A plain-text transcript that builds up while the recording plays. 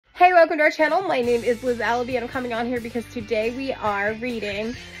welcome to our channel. My name is Liz Allaby and I'm coming on here because today we are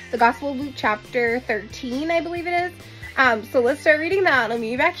reading the Gospel of Luke chapter 13, I believe it is. So let's start reading that. I'll meet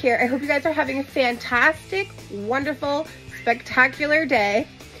you back here. I hope you guys are having a fantastic, wonderful, spectacular day.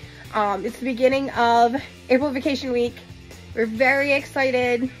 It's the beginning of April vacation week. We're very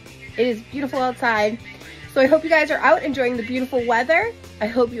excited. It is beautiful outside. So I hope you guys are out enjoying the beautiful weather. I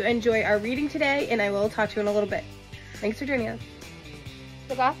hope you enjoy our reading today, and I will talk to you in a little bit. Thanks for joining us.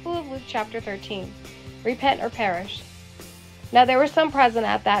 The Gospel of Luke chapter 13. Repent or perish. Now there were some present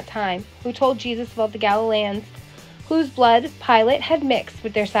at that time who told Jesus about the Galileans, whose blood Pilate had mixed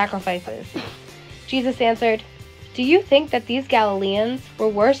with their sacrifices. Jesus answered, "Do you think that these Galileans were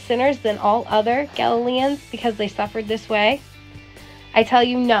worse sinners than all other Galileans because they suffered this way? I tell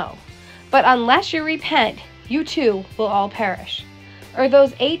you, no. But unless you repent, you too will all perish. Or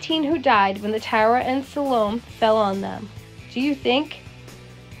those 18 who died when the tower and Siloam fell on them. Do you think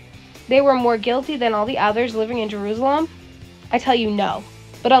they were more guilty than all the others living in Jerusalem? I tell you, no.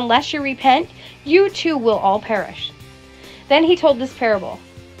 But unless you repent, you too will all perish." Then he told this parable.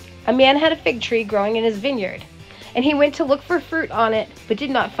 A man had a fig tree growing in his vineyard, and he went to look for fruit on it, but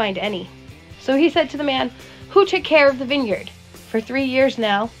did not find any. So he said to the man, "Who took care of the vineyard? For 3 years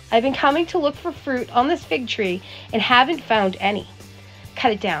now, I've been coming to look for fruit on this fig tree and haven't found any.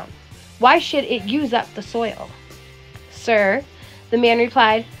 Cut it down. Why should it use up the soil?" "Sir," the man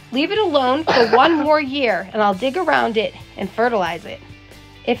replied, "leave it alone for 1 more year, and I'll dig around it and fertilize it.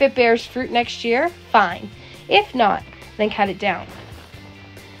 If it bears fruit next year, fine. If not, then cut it down."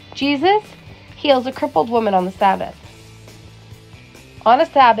 Jesus heals a crippled woman on the Sabbath. On a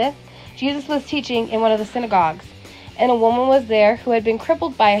Sabbath, Jesus was teaching in one of the synagogues, and a woman was there who had been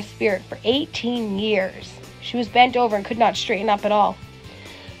crippled by a spirit for 18 years. She was bent over and could not straighten up at all.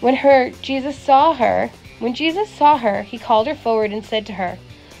 When Jesus saw her, he called her forward and said to her,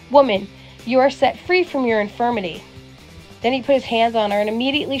 "Woman, you are set free from your infirmity." Then he put his hands on her, and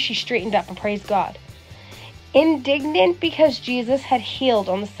immediately she straightened up and praised God. Indignant because Jesus had healed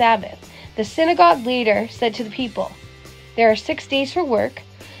on the Sabbath, the synagogue leader said to the people, "There are 6 days for work,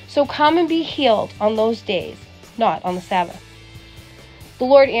 so come and be healed on those days, not on the Sabbath." The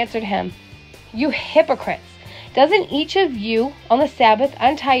Lord answered him, "You hypocrites! Doesn't each of you on the Sabbath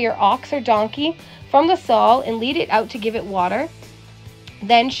untie your ox or donkey from the stall and lead it out to give it water?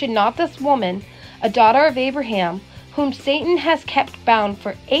 Then should not this woman, a daughter of Abraham, whom Satan has kept bound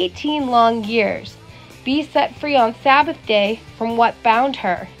for 18 long years, be set free on Sabbath day from what bound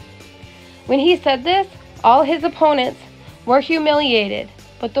her?" When he said this, all his opponents were humiliated,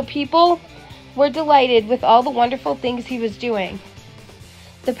 but the people were delighted with all the wonderful things he was doing.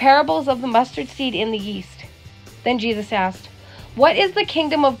 The parables of the mustard seed and the yeast. Then Jesus asked, "What is the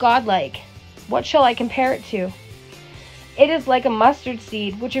kingdom of God like? What shall I compare it to? It is like a mustard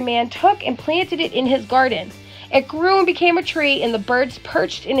seed, which a man took and planted it in his garden. It grew and became a tree, and the birds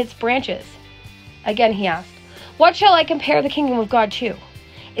perched in its branches." Again he asked, "What shall I compare the kingdom of God to?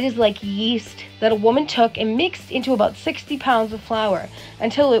 It is like yeast that a woman took and mixed into about 60 pounds of flour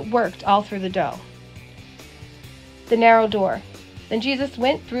until it worked all through the dough." The narrow door. Then Jesus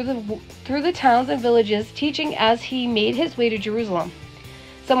went through the towns and villages, teaching as he made his way to Jerusalem.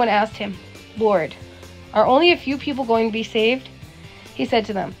 Someone asked him, "Lord, are only a few people going to be saved?" He said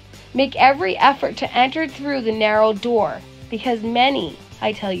to them, "Make every effort to enter through the narrow door, because many,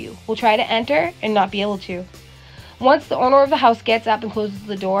 I tell you, will try to enter and not be able to. Once the owner of the house gets up and closes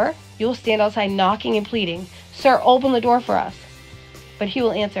the door, you will stand outside knocking and pleading, 'Sir, open the door for us.' But he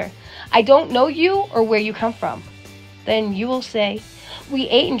will answer, 'I don't know you or where you come from.' Then you will say, 'We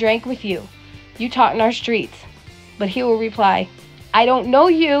ate and drank with you. You taught in our streets.' But he will reply, 'I don't know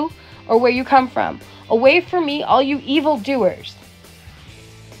you or where you come from. Away from me, all you evildoers.'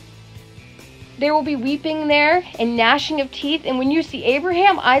 There will be weeping there and gnashing of teeth, and when you see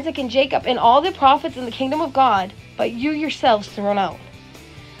Abraham, Isaac, and Jacob, and all the prophets in the kingdom of God, but you yourselves thrown out.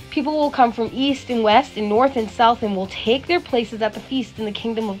 People will come from east and west and north and south and will take their places at the feast in the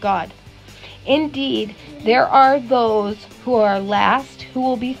kingdom of God. Indeed, there are those who are last who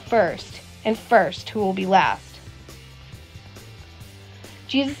will be first, and first who will be last."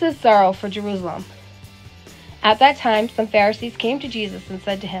 Jesus' sorrow for Jerusalem. At that time, some Pharisees came to Jesus and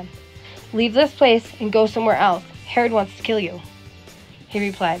said to him, "Leave this place and go somewhere else. Herod wants to kill you." He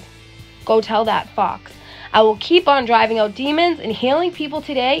replied, "Go tell that fox, I will keep on driving out demons and healing people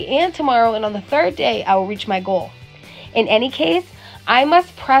today and tomorrow, and on the 3rd day I will reach my goal. In any case, I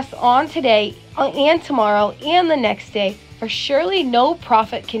must press on today and tomorrow and the next day, for surely no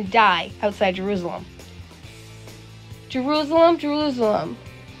prophet can die outside Jerusalem. Jerusalem, Jerusalem,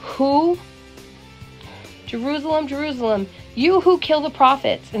 Jerusalem, You who kill the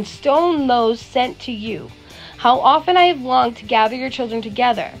prophets and stone those sent to you. How often I have longed to gather your children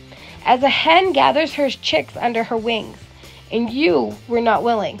together, as a hen gathers her chicks under her wings, and you were not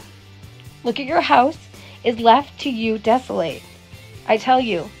willing. Look, at your house is left to you desolate. I tell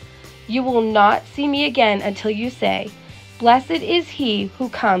you, you will not see me again until you say, Blessed is he who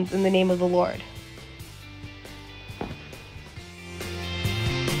comes in the name of the Lord.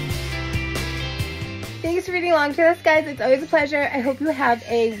 Thanks for reading along to us, guys. It's always a pleasure. I hope you have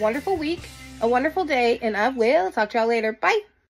a wonderful week, a wonderful day, and I will talk to y'all later. Bye.